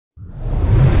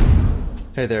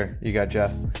Hey there, you got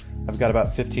Jeff. I've got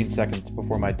about 15 seconds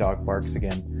before my dog barks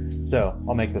again, so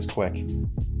I'll make this quick.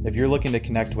 If you're looking to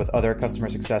connect with other customer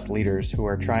success leaders who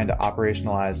are trying to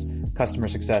operationalize customer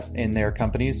success in their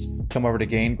companies, come over to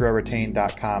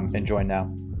gaingrowretain.com and join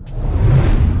now.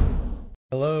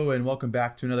 Hello, and welcome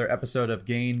back to another episode of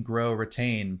Gain, Grow,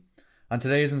 Retain. On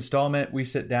today's installment, we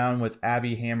sit down with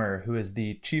Abby Hammer, who is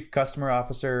the Chief Customer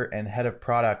Officer and Head of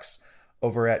Products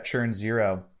over at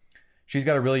ChurnZero. She's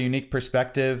got a really unique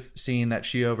perspective, seeing that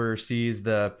she oversees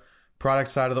the product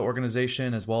side of the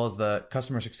organization as well as the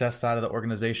customer success side of the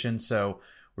organization. So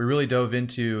we really dove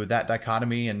into that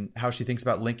dichotomy and how she thinks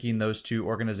about linking those two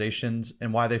organizations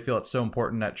and why they feel it's so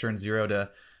important at ChurnZero to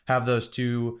have those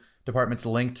two departments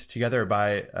linked together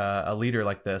by a leader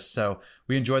like this. So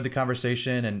we enjoyed the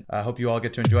conversation, and I hope you all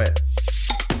get to enjoy it.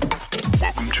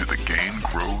 Welcome to the Gain,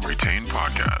 Grow, Retain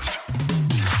podcast.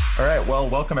 All right. Well,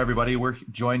 welcome everybody. We're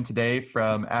joined today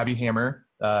from Abby Hammer,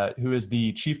 who is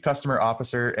the Chief Customer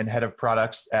Officer and Head of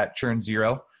Products at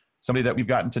ChurnZero, somebody that we've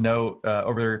gotten to know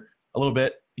over a little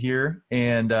bit here,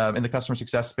 and in the customer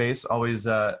success space, always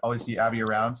see Abby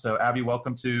around. So Abby,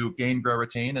 welcome to Gain, Grow,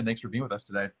 Retain, and thanks for being with us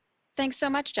today. Thanks so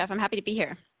much, Jeff. I'm happy to be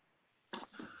here.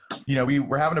 You know, we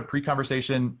were having a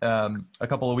pre-conversation a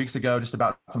couple of weeks ago just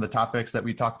about some of the topics that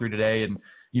we talked through today. And,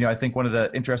 you know, I think one of the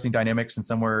interesting dynamics and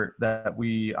somewhere that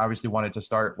we obviously wanted to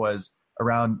start was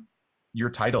around your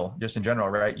title, just in general,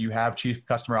 right? You have Chief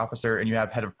Customer Officer and you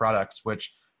have Head of Products,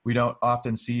 which we don't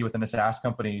often see within a SaaS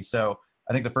company. So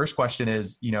I think the first question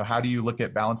is, you know, how do you look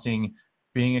at balancing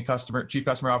being a Chief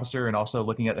Customer Officer and also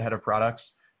looking at the Head of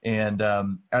Products? And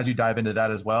as you dive into that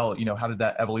as well, you know, how did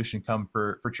that evolution come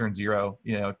for ChurnZero,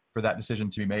 you know, for that decision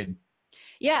to be made?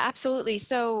 Yeah, absolutely.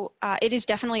 So it is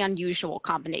definitely an unusual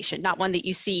combination, not one that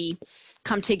you see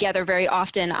come together very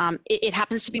often. It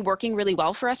happens to be working really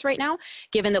well for us right now,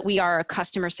 given that we are a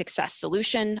customer success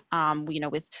solution, you know,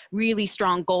 with really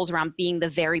strong goals around being the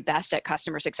very best at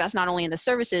customer success, not only in the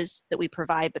services that we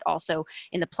provide, but also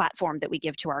in the platform that we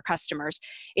give to our customers.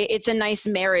 It's a nice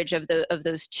marriage of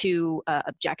those two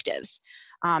objectives.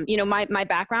 You know, my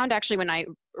background, actually, when I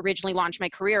originally launched my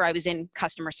career, I was in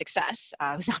customer success.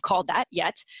 I was not called that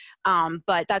yet,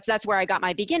 but that's where I got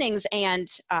my beginnings. And,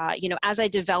 you know, as I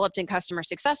developed in customer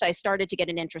success, I started to get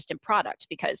an interest in product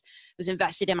because I was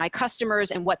invested in my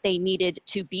customers and what they needed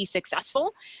to be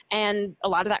successful. And a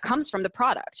lot of that comes from the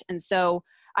product. And so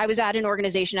I was at an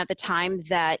organization at the time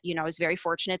that, you know, I was very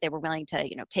fortunate. They were willing to,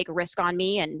 you know, take a risk on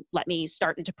me and let me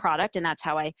start into product. And that's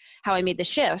how I made the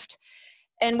shift.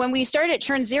 And when we started at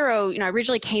ChurnZero, you know, I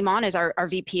originally came on as our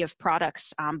VP of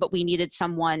products, but we needed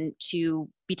someone to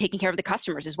be taking care of the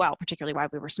customers as well, particularly while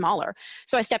we were smaller.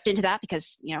 So I stepped into that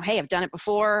because, you know, hey, I've done it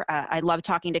before. I love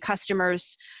talking to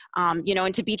customers, you know,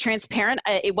 and to be transparent,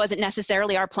 it wasn't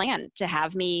necessarily our plan to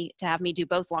have me do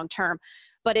both long term,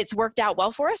 but it's worked out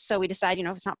well for us. So we decided, you know,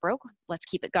 if it's not broke, let's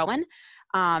keep it going.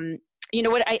 You know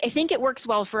what, I think it works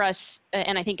well for us,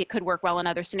 and I think it could work well in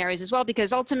other scenarios as well,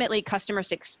 because ultimately customer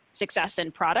success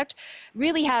and product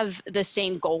really have the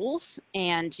same goals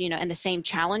and, you know, and the same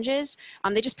challenges.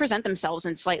 They just present themselves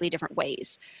in slightly different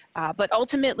ways. But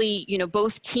ultimately, you know,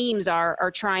 both teams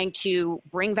are trying to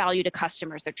bring value to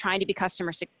customers. They're trying to be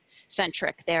customer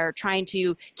centric. They're trying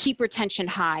to keep retention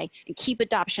high and keep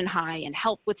adoption high and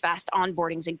help with fast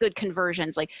onboardings and good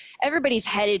conversions. Like, everybody's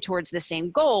headed towards the same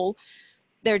goal.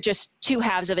 They're just two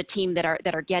halves of a team that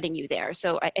are getting you there.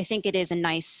 So I think it is a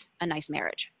nice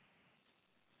marriage.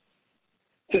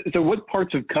 So what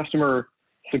parts of customer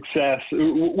success,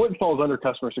 what falls under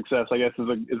customer success, I guess,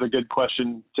 is a good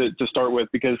question to start with,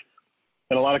 because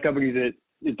in a lot of companies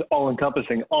it's all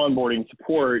encompassing: onboarding,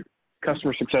 support,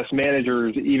 customer success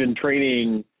managers, even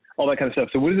training, all that kind of stuff.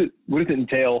 So what does it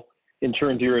entail in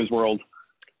ChurnZero's world?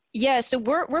 Yeah, so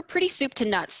we're pretty soup to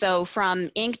nuts. So from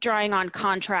ink drying on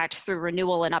contract through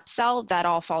renewal and upsell, that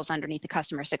all falls underneath the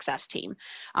customer success team.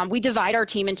 We divide our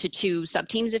team into two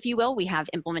sub-teams, if you will. We have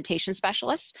implementation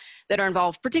specialists that are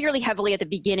involved particularly heavily at the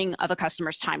beginning of a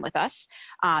customer's time with us,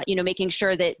 you know, making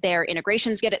sure that their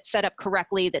integrations get it set up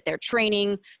correctly, that their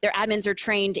admins are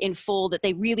trained in full, that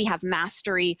they really have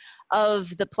mastery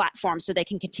of the platform so they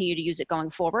can continue to use it going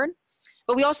forward.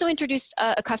 But we also introduced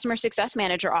a customer success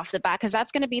manager off the bat, because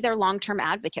that's going to be their long-term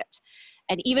advocate.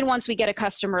 And even once we get a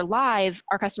customer live,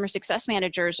 our customer success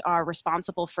managers are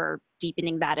responsible for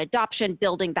deepening that adoption,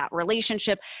 building that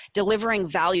relationship, delivering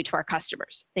value to our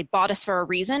customers. They bought us for a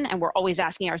reason, and we're always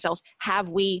asking ourselves, have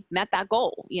we met that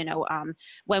goal? You know,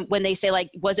 when they say, like,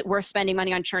 was it worth spending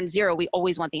money on ChurnZero? We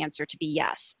always want the answer to be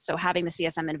yes. So having the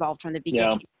CSM involved from the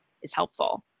beginning is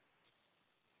helpful.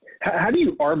 How do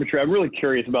you arbitrate? I'm really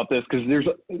curious about this, because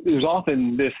there's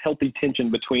often this healthy tension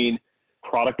between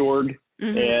product org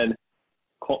and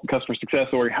customer success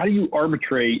org? How do you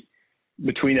arbitrate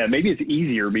between that? Maybe it's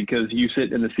easier because you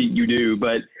sit in the seat you do,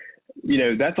 but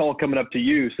that's all coming up to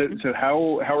you. So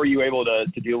how are you able to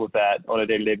deal with that on a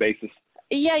day-to-day basis?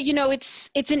 Yeah,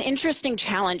 it's an interesting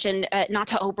challenge, and not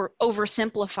to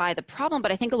oversimplify the problem,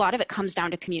 but I think a lot of it comes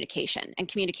down to communication and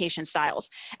communication styles,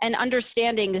 and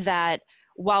understanding that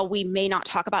while we may not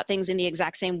talk about things in the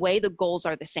exact same way, the goals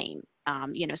are the same.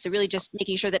 So really just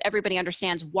making sure that everybody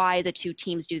understands why the two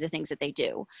teams do the things that they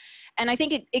do. And I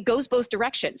think it goes both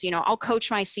directions. I'll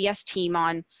coach my CS team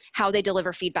on how they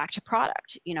deliver feedback to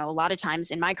product. A lot of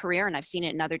times in my career, and I've seen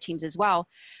it in other teams as well,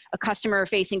 a customer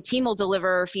facing team will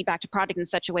deliver feedback to product in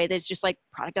such a way that it's just like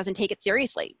product doesn't take it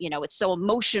seriously. It's so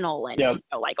emotional and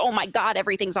like, oh my God,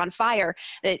 everything's on fire.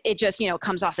 It just,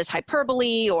 comes off as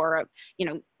hyperbole or,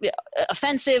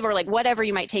 offensive, or like whatever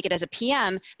you might take it as a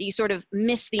PM, that you sort of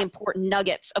miss the important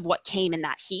nuggets of what came in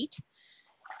that heat.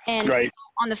 And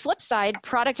on the flip side,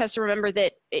 product has to remember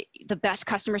that the best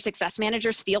customer success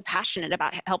managers feel passionate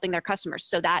about helping their customers.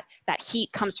 So that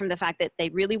heat comes from the fact that they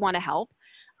really want to help,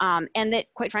 and that,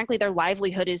 quite frankly, their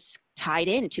livelihood is tied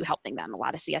into helping them. A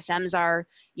lot of CSMs are,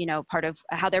 part of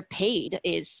how they're paid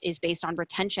is based on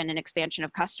retention and expansion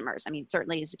of customers. I mean,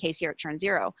 certainly is the case here at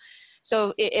ChurnZero.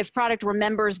 So if product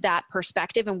remembers that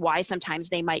perspective and why sometimes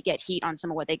they might get heat on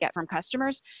some of what they get from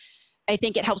customers, I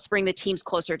think it helps bring the teams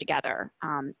closer together.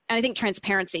 And I think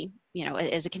transparency,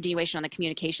 as a continuation on the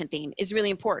communication theme, is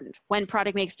really important. When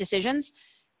product makes decisions,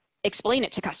 explain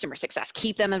it to customer success,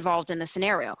 keep them involved in the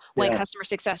scenario. When customer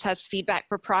success has feedback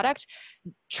for product,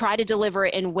 try to deliver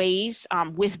it in ways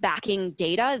with backing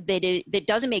data that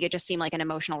doesn't make it just seem like an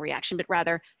emotional reaction, but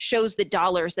rather shows the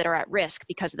dollars that are at risk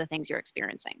because of the things you're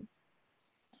experiencing.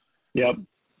 Yep.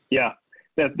 Yeah.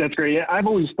 That's great. I've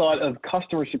always thought of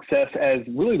customer success as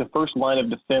really the first line of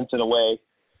defense in a way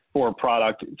for a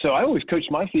product. So I always coach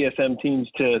my CSM teams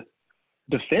to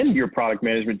defend your product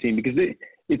management team, because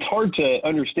it's hard to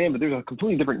understand, but there's a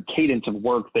completely different cadence of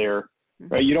work there,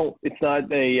 right? You're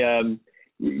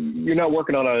not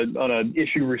working on a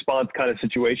issue response kind of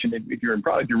situation. If you're in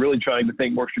product, you're really trying to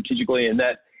think more strategically, and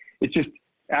that it's just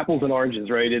apples and oranges,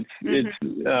 right? It's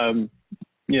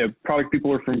product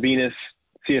people are from Venus,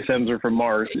 CSMs are from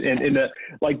Mars. And the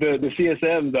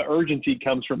CSM, the urgency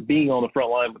comes from being on the front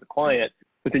line with the client,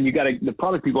 but then the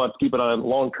product people have to keep it on a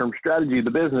long-term strategy of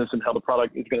the business and how the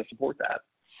product is going to support that.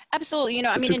 Absolutely. In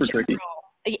general,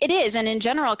 it is. And in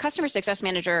general, a customer success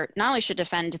manager not only should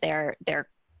defend their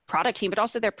product team, but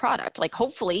also their product. Like,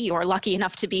 hopefully you're lucky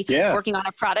enough to be working on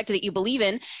a product that you believe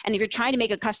in. And if you're trying to make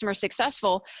a customer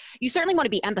successful, you certainly want to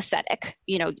be empathetic.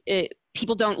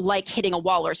 People don't like hitting a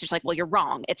wall, or it's just like, well, you're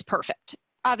wrong, it's perfect.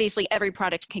 Obviously, every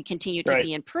product can continue to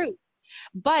be improved.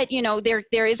 But,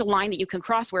 there is a line that you can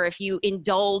cross where if you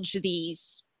indulge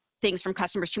these things from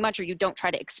customers too much, or you don't try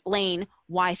to explain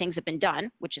why things have been done,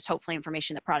 which is hopefully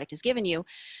information that product has given you,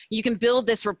 you can build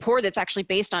this rapport that's actually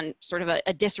based on sort of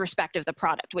a disrespect of the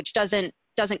product, which doesn't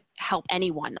help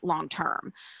anyone long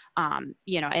term.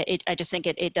 I just think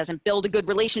it doesn't build a good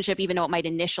relationship, even though it might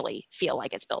initially feel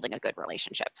like it's building a good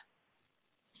relationship.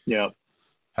 Yeah.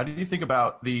 How do you think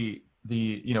about we're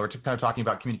kind of talking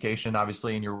about communication,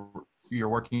 obviously, and you're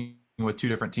working with two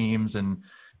different teams, and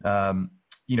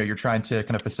you're trying to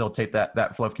kind of facilitate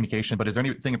that flow of communication. But is there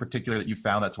anything in particular that you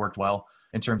found that's worked well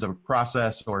in terms of a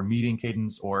process or meeting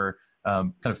cadence or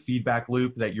kind of feedback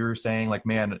loop that you're saying, like,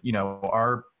 man,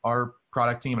 our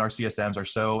product team and our CSMs are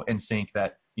so in sync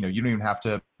that you don't even have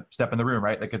to step in the room,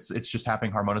 right? Like it's just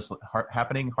happening harmoniously.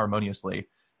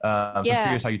 So I'm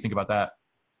curious how you think about that.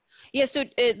 Yeah, so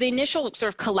the initial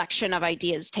sort of collection of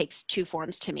ideas takes two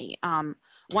forms to me.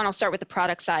 One, I'll start with the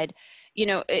product side.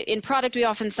 In product, we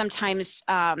often sometimes,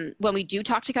 when we do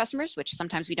talk to customers, which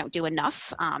sometimes we don't do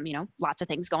enough, lots of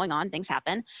things going on, things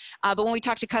happen. But when we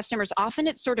talk to customers, often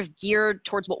it's sort of geared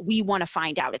towards what we want to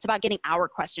find out. It's about getting our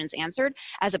questions answered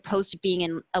as opposed to being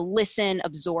in a listen,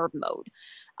 absorb mode.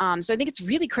 So I think it's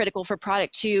really critical for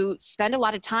product to spend a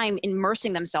lot of time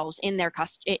immersing themselves in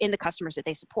the customers that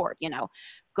they support.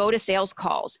 Go to sales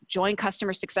calls, join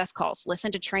customer success calls,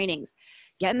 listen to trainings,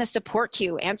 get in the support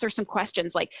queue, answer some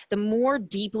questions. Like, the more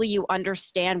deeply you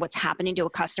understand what's happening to a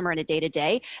customer in a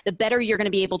day-to-day, the better you're going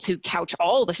to be able to couch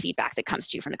all the feedback that comes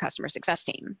to you from the customer success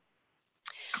team.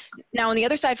 Now, on the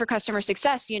other side for customer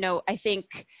success, I think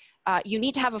you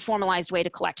need to have a formalized way to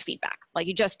collect feedback, like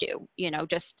you just do.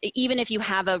 Just even if you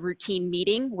have a routine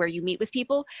meeting where you meet with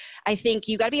people, I think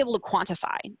you got to be able to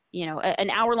quantify. An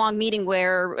hour-long meeting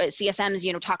where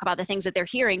CSMs, talk about the things that they're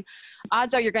hearing.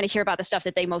 Odds are you're going to hear about the stuff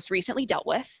that they most recently dealt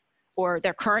with, or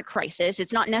their current crisis,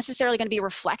 it's not necessarily going to be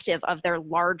reflective of their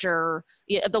larger,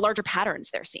 the larger patterns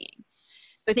they're seeing.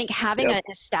 So I think having an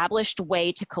established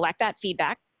way to collect that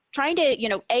feedback, trying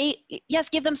to, yes,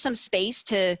 give them some space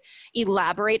to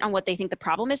elaborate on what they think the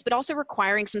problem is, but also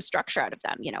requiring some structure out of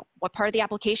them. What part of the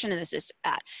application is this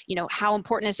at? How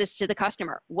important is this to the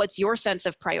customer? What's your sense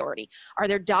of priority? Are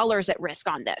there dollars at risk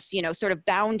on this? Sort of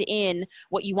bound in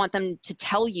what you want them to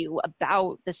tell you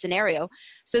about the scenario,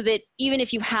 so that even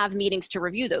if you have meetings to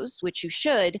review those, which you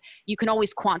should, you can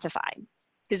always quantify.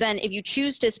 Because then if you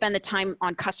choose to spend the time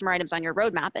on customer items on your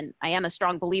roadmap, and I am a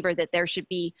strong believer that there should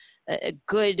be a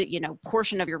good,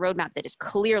 portion of your roadmap that is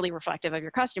clearly reflective of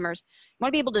your customers, you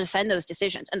want to be able to defend those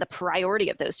decisions and the priority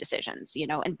of those decisions,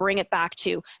 and bring it back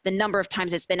to the number of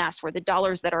times it's been asked for, the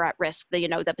dollars that are at risk,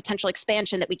 the potential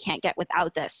expansion that we can't get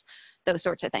without this, those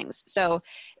sorts of things. So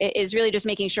it is really just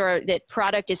making sure that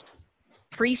product is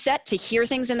preset to hear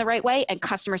things in the right way, and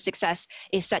customer success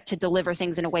is set to deliver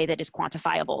things in a way that is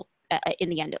quantifiable in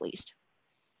the end, at least.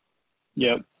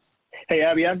 Yep. Hey,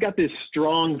 Abby, I've got this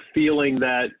strong feeling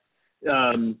that,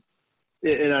 and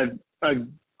I've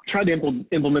tried to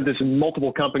implement this in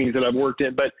multiple companies that I've worked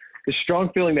in, but the strong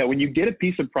feeling that when you get a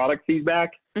piece of product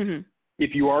feedback,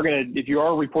 if you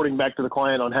are reporting back to the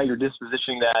client on how you're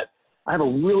dispositioning that, I have a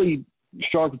really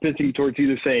strong propensity towards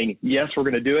either saying, yes, we're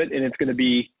going to do it, and it's going to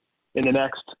be in the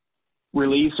next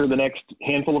release or the next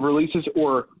handful of releases,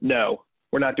 or no,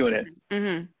 we're not doing it.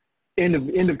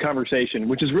 End of conversation,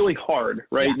 which is really hard,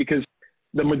 right? Yeah. Because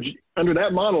under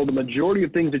that model, the majority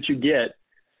of things that you get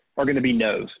are going to be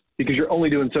no's, because you're only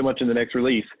doing so much in the next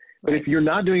release. But if you're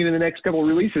not doing it in the next couple of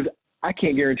releases, I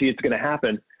can't guarantee it's going to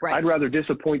happen. Right. I'd rather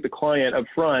disappoint the client up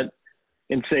front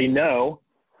and say no,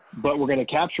 but we're going to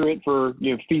capture it for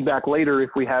feedback later. If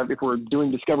we're doing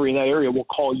discovery in that area, we'll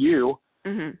call you.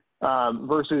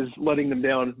 Versus letting them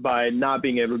down by not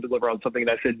being able to deliver on something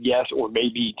that I said yes or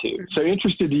maybe to. So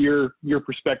interested to your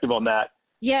perspective on that.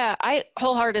 Yeah, I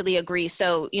wholeheartedly agree.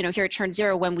 So, here at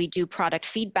ChurnZero, when we do product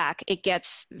feedback, it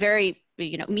gets very,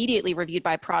 immediately reviewed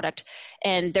by product.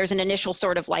 And there's an initial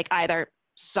sort of like either,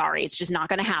 sorry, it's just not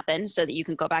going to happen, so that you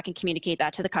can go back and communicate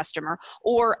that to the customer,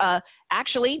 or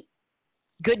actually,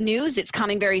 good news, it's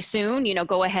coming very soon,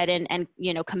 go ahead and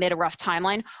commit a rough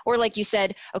timeline. Or like you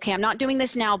said, okay, I'm not doing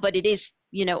this now, but it is,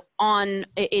 it's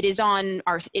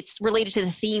related to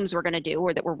the themes we're going to do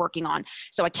or that we're working on.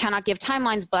 So I cannot give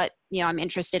timelines, but, I'm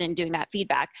interested in doing that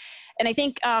feedback. And I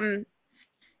think, I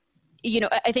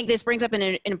think this brings up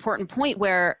an important point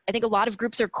where I think a lot of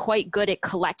groups are quite good at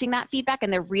collecting that feedback,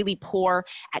 and they're really poor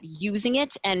at using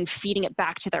it and feeding it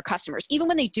back to their customers, even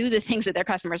when they do the things that their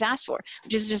customers asked for,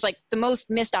 which is just like the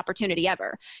most missed opportunity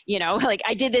ever. Like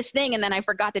I did this thing and then I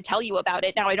forgot to tell you about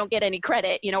it. Now I don't get any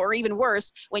credit, or even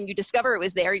worse, when you discover it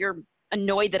was there, you're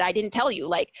annoyed that I didn't tell you.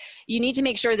 Like, you need to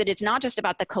make sure that it's not just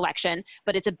about the collection,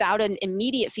 but it's about an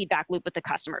immediate feedback loop with the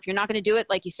customer. If you're not going to do it,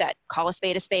 like you said, call a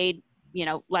spade,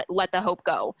 let the hope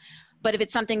go. But if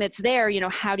it's something that's there,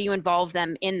 how do you involve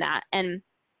them in that? And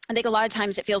I think a lot of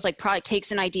times it feels like product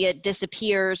takes an idea,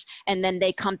 disappears, and then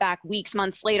they come back weeks,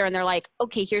 months later, and they're like,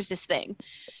 okay, here's this thing.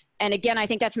 And again, I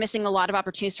think that's missing a lot of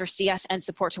opportunities for CS and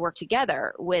support to work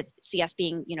together, with CS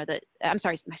being,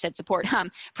 support,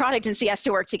 product and CS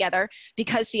to work together,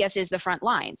 because CS is the front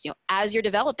lines. As you're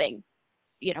developing,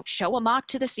 show a mock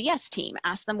to the CS team,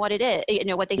 ask them what it is,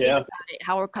 what they think about it,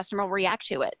 how a customer will react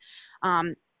to it.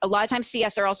 A lot of times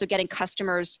CS are also getting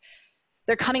customers,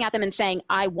 they're coming at them and saying,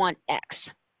 I want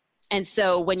X. And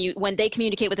so when they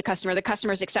communicate with the customer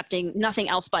is accepting nothing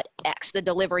else but X, the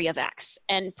delivery of X.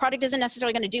 And product isn't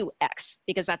necessarily going to do X,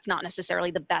 because that's not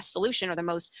necessarily the best solution or the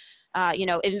most,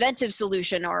 inventive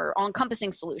solution or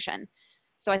all-encompassing solution.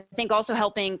 So I think also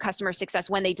helping customer success,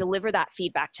 when they deliver that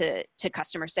feedback to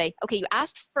customers, say, okay, you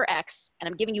asked for X and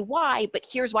I'm giving you Y, but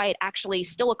here's why it actually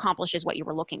still accomplishes what you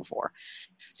were looking for.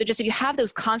 So just if you have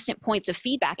those constant points of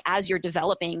feedback as you're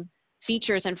developing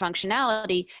features and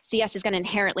functionality, CS is going to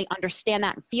inherently understand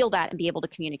that and feel that and be able to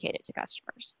communicate it to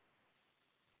customers.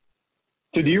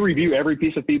 So do you review every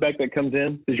piece of feedback that comes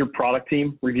in? Does your product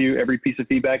team review every piece of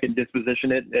feedback and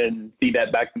disposition it and feed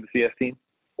that back to the CS team?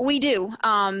 We do.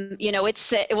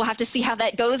 We'll have to see how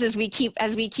that goes as we keep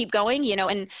going,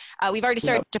 and we've already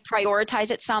started to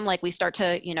prioritize it some. Like we start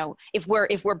to, if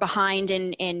we're behind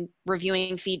in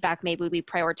reviewing feedback, maybe we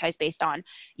prioritize based on,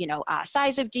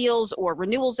 size of deals or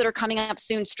renewals that are coming up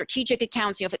soon, strategic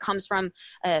accounts. If it comes from,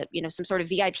 some sort of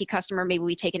VIP customer, maybe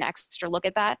we take an extra look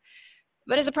at that.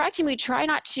 But as a product team, we try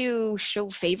not to show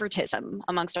favoritism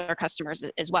amongst our customers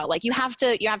as well. Like you have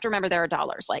to remember there are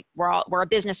dollars. Like we're a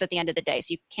business at the end of the day,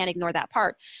 so you can't ignore that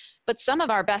part. But some of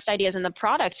our best ideas in the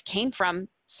product came from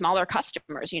smaller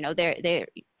customers.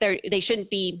 They shouldn't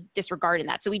be disregarding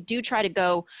that. So we do try to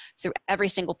go through every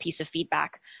single piece of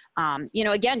feedback,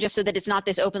 again, just so that it's not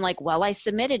this open, like, well, I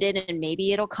submitted it and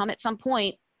maybe it'll come at some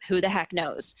point. Who the heck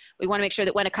knows? We want to make sure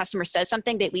that when a customer says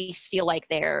something, they at least feel like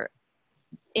they're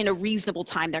in a reasonable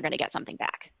time, they're going to get something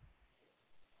back.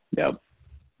 Yep.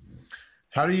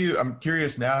 I'm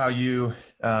curious now how you,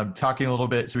 talking a little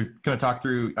bit, so we've kind of talked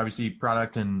through obviously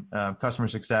product and customer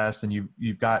success, and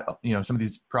you've got, some of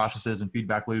these processes and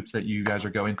feedback loops that you guys are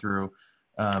going through.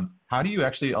 How do you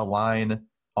actually align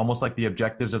almost like the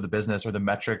objectives of the business or the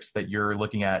metrics that you're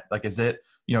looking at? Like, is it,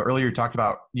 earlier you talked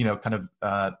about, kind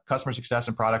of customer success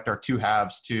and product are two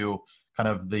halves to kind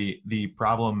of the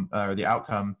problem or the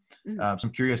outcome. So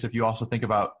I'm curious if you also think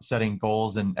about setting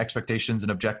goals and expectations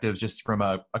and objectives just from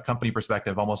a company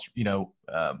perspective, almost,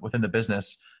 within the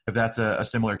business, if that's a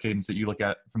similar cadence that you look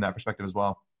at from that perspective as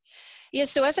well. Yeah.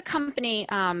 So as a company,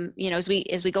 as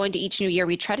we go into each new year,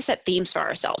 we try to set themes for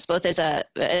ourselves, both as a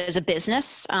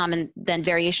business, and then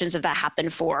variations of that happen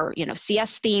for,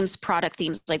 CS themes, product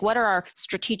themes, like what are our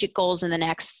strategic goals in the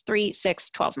next 3, 6,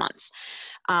 12 months?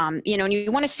 And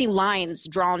you want to see lines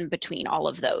drawn between all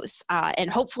of those, and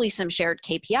hopefully some shared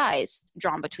KPIs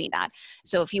drawn between that.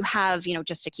 So if you have,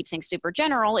 just to keep things super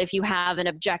general, if you have an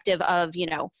objective of,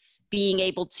 being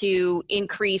able to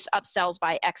increase upsells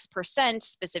by X%,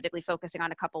 specifically focusing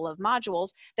on a couple of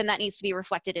modules, then that needs to be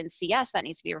reflected in CS, that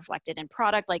needs to be reflected in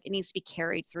product, like it needs to be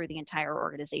carried through the entire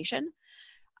organization.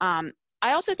 I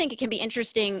also think it can be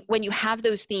interesting when you have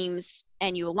those themes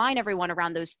and you align everyone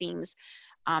around those themes.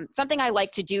 Something I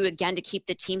like to do, again, to keep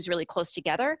the teams really close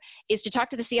together, is to talk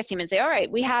to the CS team and say, all right,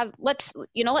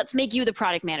 let's make you the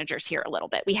product managers here a little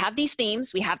bit. We have these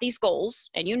themes, we have these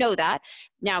goals, and that.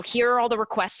 Now, here are all the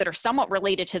requests that are somewhat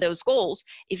related to those goals.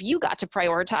 If you got to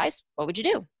prioritize, what would you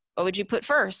do? What would you put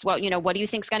first? Well, what do you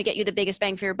think is going to get you the biggest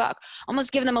bang for your buck?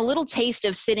 Almost give them a little taste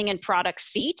of sitting in product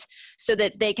seat so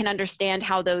that they can understand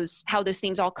how those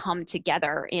themes all come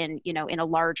together in a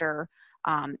larger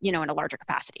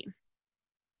capacity.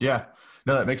 Yeah,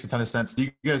 no, that makes a ton of sense. Do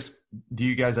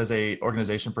you guys as a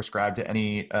organization prescribe to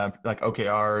any like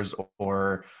OKRs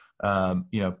or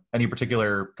any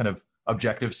particular kind of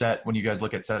objective set when you guys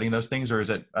look at setting those things, or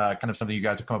is it kind of something you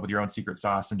guys have come up with your own secret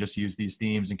sauce and just use these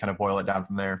themes and kind of boil it down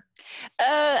from there?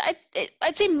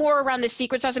 I'd say more around the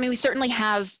secret sauce. I mean, we certainly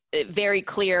have very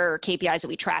clear KPIs that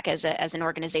we track as an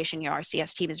organization. Our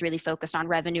CS team is really focused on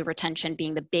revenue retention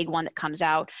being the big one that comes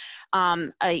out.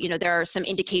 There are some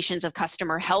indications of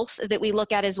customer health that we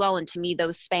look at as well, and to me,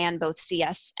 those span both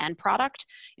CS and product.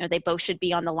 They both should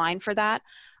be on the line for that.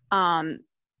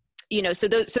 So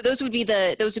those would be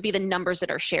the numbers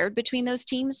that are shared between those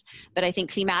teams. But I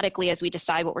think thematically, as we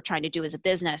decide what we're trying to do as a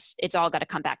business, it's all got to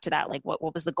come back to that, like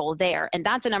what was the goal there? And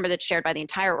that's a number that's shared by the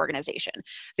entire organization.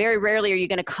 Very rarely are you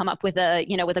going to come up with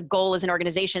a goal as an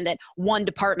organization that one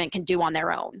department can do on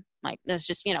their own. Like that's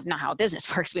just, not how a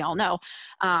business works. We all know,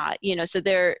 So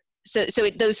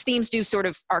those themes do sort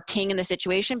of are king in the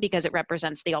situation because it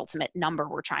represents the ultimate number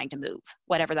we're trying to move,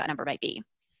 whatever that number might be.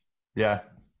 Yeah,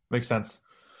 makes sense.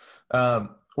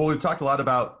 Well, we've talked a lot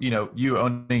about, you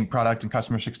owning product and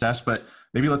customer success, but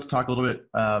maybe let's talk a little bit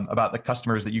about the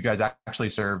customers that you guys actually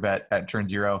serve at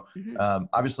TurnZero. Mm-hmm.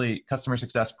 Obviously, customer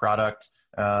success product,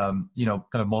 kind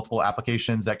of multiple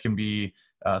applications that can be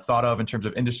thought of in terms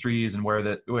of industries and where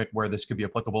this could be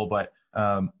applicable. But,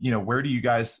 where do you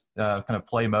guys kind of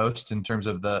play most in terms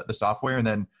of the software? And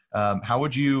then how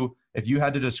would you, if you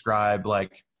had to describe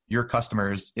like your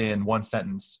customers in one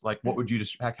sentence, like how would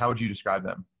you describe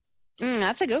them?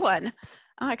 That's a good one.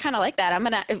 Oh, I kind of like that.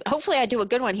 Hopefully I do a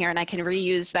good one here and I can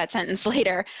reuse that sentence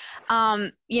later.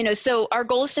 So our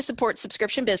goal is to support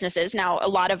subscription businesses. Now, a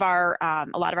lot of our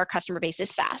customer base is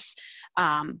SaaS,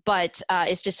 but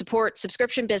is to support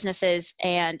subscription businesses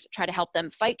and try to help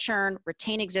them fight churn,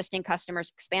 retain existing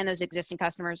customers, expand those existing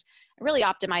customers, and really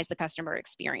optimize the customer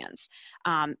experience.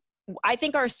 I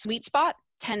think our sweet spot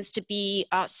tends to be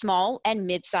small and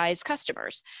mid-sized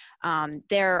customers.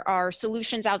 There are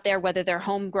solutions out there, whether they're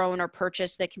homegrown or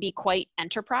purchased, that can be quite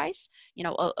enterprise,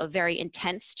 a very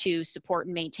intense to support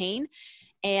and maintain.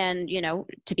 And,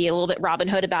 to be a little bit Robin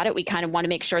Hood about it, we kind of want to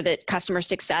make sure that customer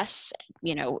success,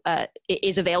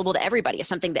 is available to everybody. It's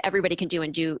something that everybody can do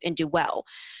and do well.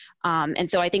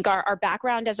 And so I think our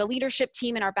background as a leadership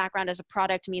team and our background as a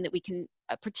product mean that we can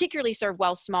particularly serve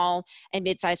well small and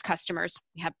mid-sized customers.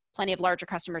 We have plenty of larger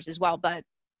customers as well, but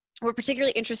We're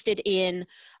particularly interested in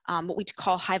what we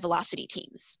call high velocity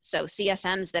teams. So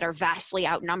CSMs that are vastly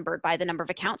outnumbered by the number of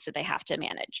accounts that they have to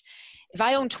manage. If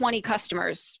I own 20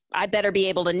 customers, I better be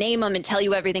able to name them and tell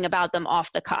you everything about them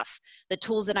off the cuff. The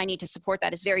tools that I need to support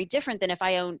that is very different than if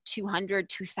I own 200,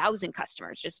 2,000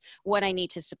 customers. Just what I need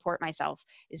to support myself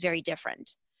is very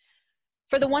different.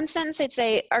 For the one sentence, I'd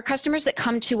say our customers that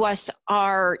come to us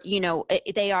are,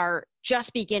 they are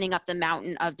just beginning up the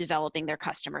mountain of developing their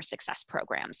customer success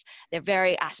programs. They're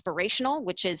very aspirational,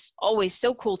 which is always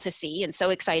so cool to see and so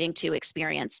exciting to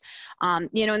experience. And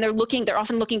they're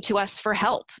often looking to us for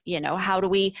help. How do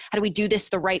we do this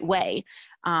the right way?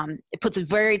 It puts a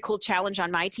very cool challenge on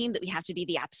my team that we have to be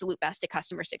the absolute best at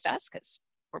customer success, because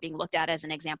we're being looked at as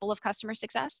an example of customer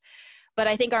success. But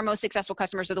I think our most successful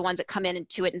customers are the ones that come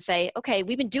into it and say, okay,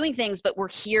 we've been doing things, but we're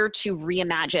here to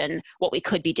reimagine what we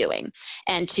could be doing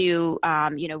and to,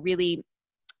 really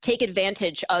take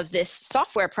advantage of this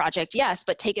software project, yes,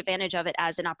 but take advantage of it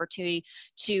as an opportunity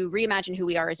to reimagine who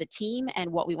we are as a team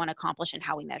and what we want to accomplish and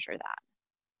how we measure that.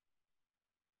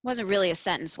 Wasn't really a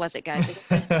sentence, was it, guys?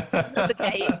 It's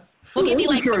okay. We'll give you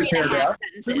like 3.5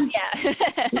 sentences.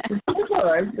 Yeah. That's all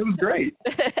right. It was great.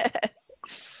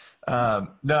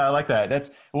 No, I like that.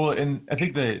 And I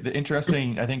think the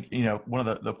interesting, one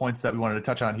of the points that we wanted to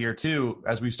touch on here too,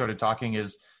 as we started talking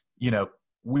is,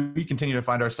 we continue to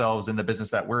find ourselves in the business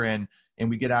that we're in, and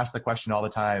we get asked the question all the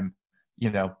time,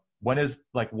 what is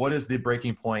the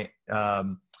breaking point,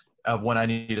 of when I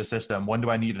need a system? When do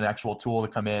I need an actual tool to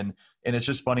come in? And it's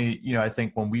just funny, I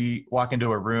think when we walk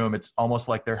into a room, it's almost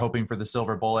like they're hoping for the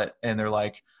silver bullet, and they're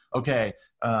like, okay,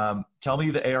 tell me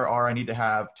the ARR I need to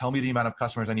have, tell me the amount of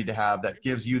customers I need to have that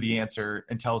gives you the answer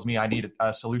and tells me I need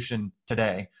a solution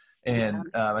today. And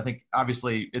I think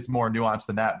obviously it's more nuanced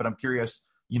than that, but I'm curious,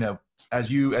 as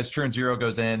ChurnZero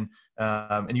goes in,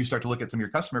 and you start to look at some of your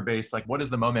customer base, like what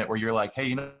is the moment where you're like, hey,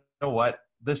 you know what,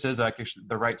 this is like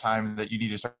the right time that you need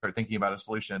to start thinking about a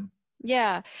solution?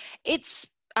 Yeah,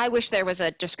 I wish there was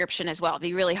a description as well. It'd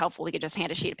be really helpful. We could just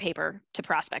hand a sheet of paper to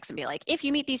prospects and be like, if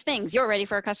you meet these things, you're ready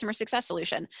for a customer success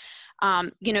solution.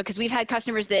 Because we've had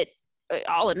customers that,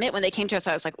 I'll admit, when they came to us,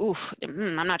 I was like, oof,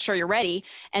 I'm not sure you're ready.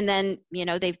 And then,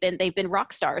 they've been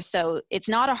rock stars. So it's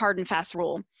not a hard and fast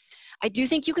rule. I do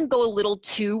think you can go a little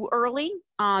too early.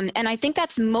 And I think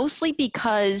that's mostly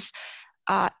because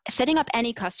setting up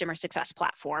any customer success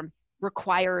platform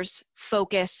requires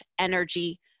focus,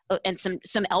 energy, and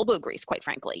some elbow grease, quite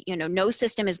frankly. No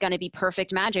system is going to be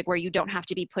perfect magic where you don't have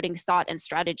to be putting thought and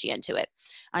strategy into it.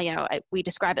 We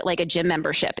describe it like a gym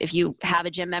membership. If you have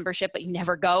a gym membership but you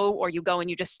never go, or you go and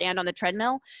you just stand on the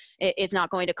treadmill, it's not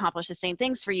going to accomplish the same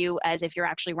things for you as if you're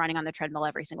actually running on the treadmill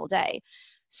every single day.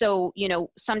 So,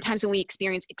 sometimes when we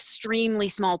experience extremely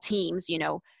small teams,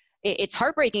 it's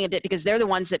heartbreaking a bit, because they're the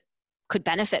ones that could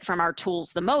benefit from our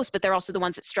tools the most, but they're also the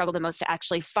ones that struggle the most to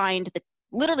actually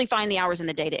literally find the hours in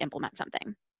the day to implement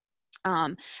something.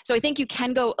 So I think you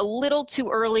can go a little too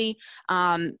early,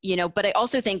 but I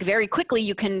also think very quickly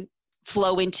you can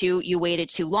flow into, you waited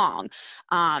too long.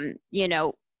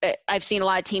 I've seen a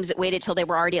lot of teams that waited till they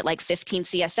were already at like 15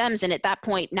 CSMs. And at that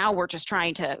point, now we're just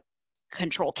trying to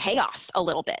control chaos a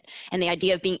little bit. And the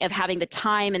idea of having the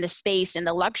time and the space and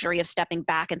the luxury of stepping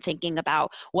back and thinking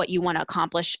about what you want to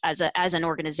accomplish as an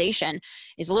organization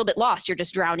is a little bit lost. You're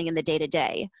just drowning in the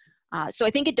day-to-day. So I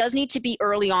think it does need to be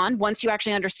early on, once you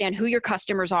actually understand who your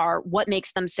customers are, what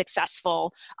makes them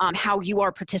successful, how you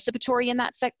are participatory in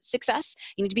that success.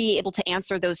 You need to be able to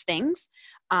answer those things.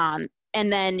 And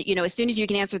then, as soon as you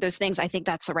can answer those things, I think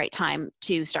that's the right time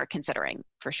to start considering,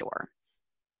 for sure.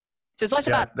 So it's less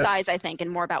about size, I think, and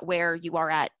more about where you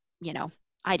are at,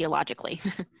 ideologically.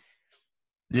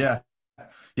 Yeah.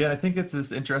 I think it's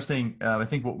this interesting, I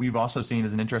think what we've also seen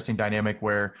is an interesting dynamic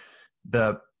where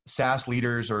the SaaS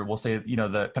leaders, or we'll say,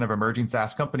 the kind of emerging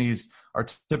SaaS companies, are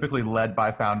typically led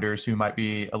by founders who might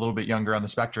be a little bit younger on the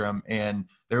spectrum, and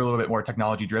they're a little bit more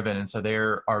technology driven. And so they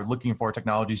are looking for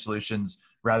technology solutions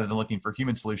rather than looking for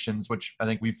human solutions, which I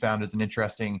think we've found is an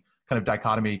interesting kind of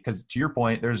dichotomy. Because to your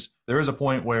point, there is a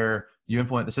point where you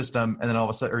implement the system, and then all of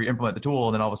a sudden, or you implement the tool,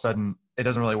 and then all of a sudden it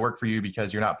doesn't really work for you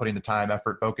because you're not putting the time,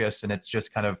 effort, focus, and it's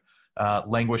just kind of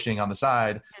languishing on the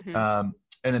side. Mm-hmm.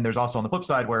 And then there's also on the flip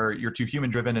side where you're too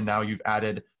human driven, and now you've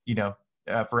added,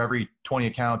 for every 20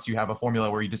 accounts, you have a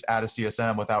formula where you just add a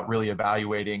CSM without really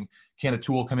evaluating, can a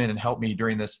tool come in and help me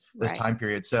during this time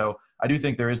period? So I do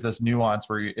think there is this nuance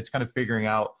where it's kind of figuring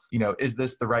out, is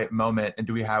this the right moment, and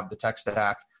do we have the tech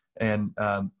stack and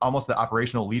almost the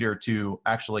operational leader to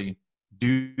actually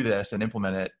do this and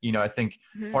implement it? I think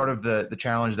part of the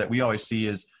challenge that we always see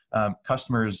is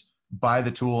customers buy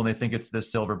the tool and they think it's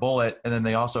this silver bullet. And then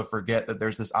they also forget that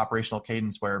there's this operational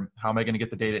cadence where, how am I going to get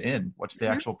the data in? What's the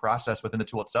actual process within the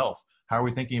tool itself? How are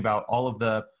we thinking about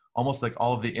almost like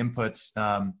all of the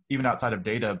inputs, even outside of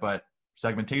data, but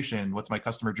segmentation? What's my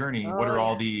customer journey? What are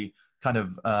all the kind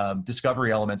of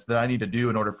discovery elements that I need to do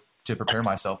in order to prepare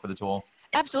myself for the tool?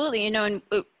 Absolutely. And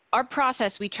our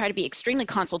process, we try to be extremely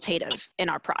consultative in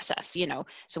our process,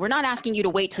 so we're not asking you to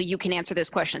wait till you can answer those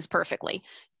questions perfectly.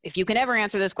 If you can ever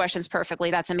answer those questions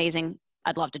perfectly, that's amazing.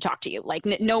 I'd love to talk to you. Like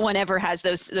no one ever has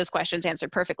those questions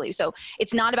answered perfectly. So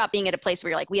it's not about being at a place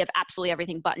where you're like, we have absolutely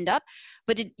everything buttoned up,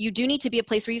 but you do need to be a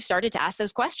place where you've started to ask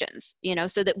those questions,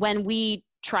 so that when we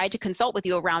try to consult with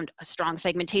you around a strong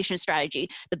segmentation strategy,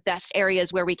 the best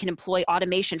areas where we can employ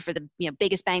automation for the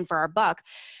biggest bang for our buck,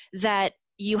 that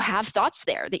you have thoughts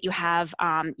there, that you have,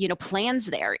 plans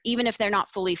there, even if they're not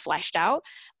fully fleshed out,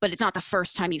 but it's not the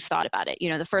first time you've thought about it.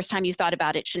 The first time you thought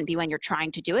about it shouldn't be when you're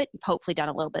trying to do it. You've hopefully done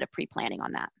a little bit of pre-planning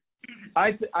on that.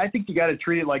 I think you got to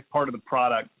treat it like part of the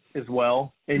product as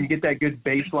well. And you get that good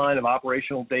baseline of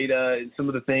operational data and some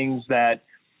of the things that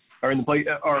are in place.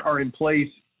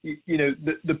 The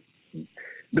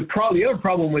other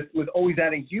problem with always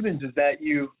adding humans is that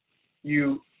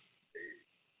you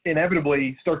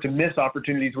inevitably start to miss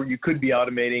opportunities where you could be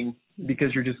automating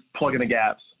because you're just plugging the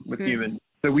gaps with humans.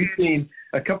 So we've seen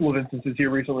a couple of instances here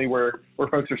recently where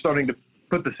folks are starting to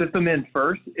put the system in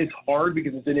first. It's hard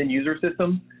because it's an end user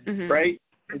system, right?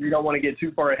 And you don't want to get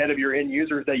too far ahead of your end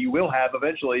users that you will have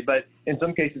eventually, but in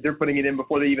some cases they're putting it in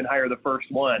before they even hire the first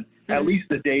one, at least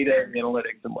the data and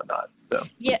analytics and whatnot. So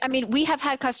yeah, I mean, we have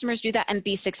had customers do that and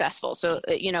be successful. So,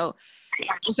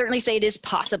 we'll certainly say it is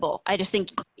possible. I just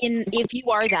think if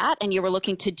you are that and you were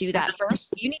looking to do that first,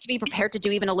 you need to be prepared to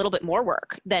do even a little bit more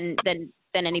work than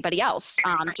anybody else.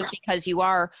 Just because you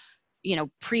are,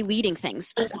 pre-leading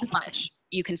things so much,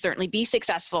 you can certainly be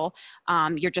successful.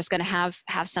 You're just going to have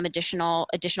some additional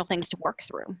things to work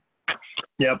through.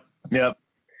 Yep.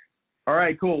 All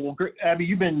right, cool. Well, Abby,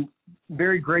 you've been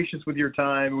very gracious with your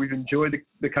time. We've enjoyed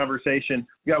the conversation.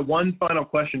 We got one final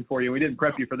question for you. We didn't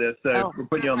prep you for this, so we're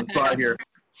putting you on the spot here.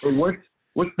 But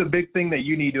what's the big thing that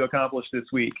you need to accomplish this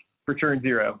week for Churn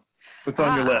Zero? What's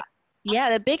on your list?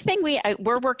 Yeah, the big thing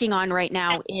we're working on right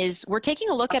now is we're taking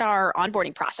a look at our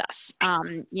onboarding process.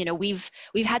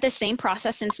 We've had the same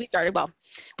process since we started. Well,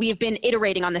 we have been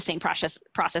iterating on the same process,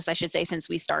 I should say, since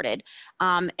we started.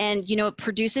 And it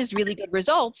produces really good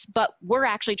results, but we're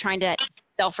actually trying to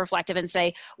self-reflective and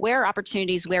say, where are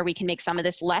opportunities where we can make some of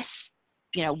this less,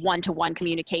 one-to-one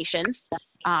communications.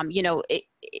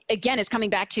 Again, it's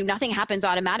coming back to nothing happens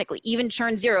automatically. Even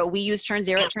Churn Zero, we use Churn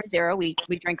Zero at Churn Zero. We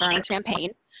drink our own champagne.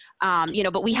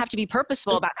 But we have to be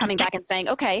purposeful about coming back and saying,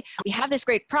 okay, we have this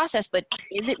great process, but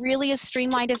is it really as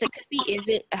streamlined as it could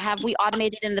be? Have we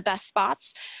automated in the best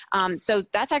spots? So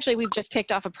that's actually, we've just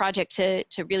kicked off a project to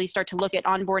really start to look at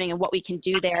onboarding and what we can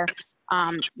do there,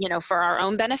 for our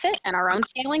own benefit and our own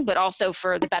scaling, but also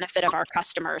for the benefit of our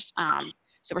customers.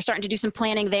 So we're starting to do some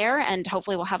planning there, and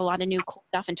hopefully we'll have a lot of new cool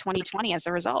stuff in 2020 as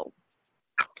a result.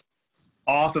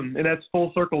 Awesome. And that's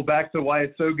full circle back to why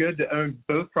it's so good to own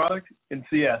both product and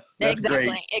CS. That's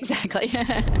Exactly.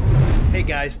 Hey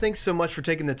guys, thanks so much for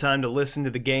taking the time to listen to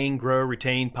the Gain, Grow,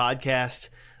 Retain podcast.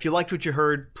 If you liked what you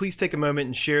heard, please take a moment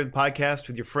and share the podcast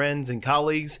with your friends and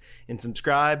colleagues and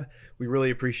subscribe. We really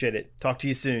appreciate it. Talk to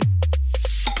you soon.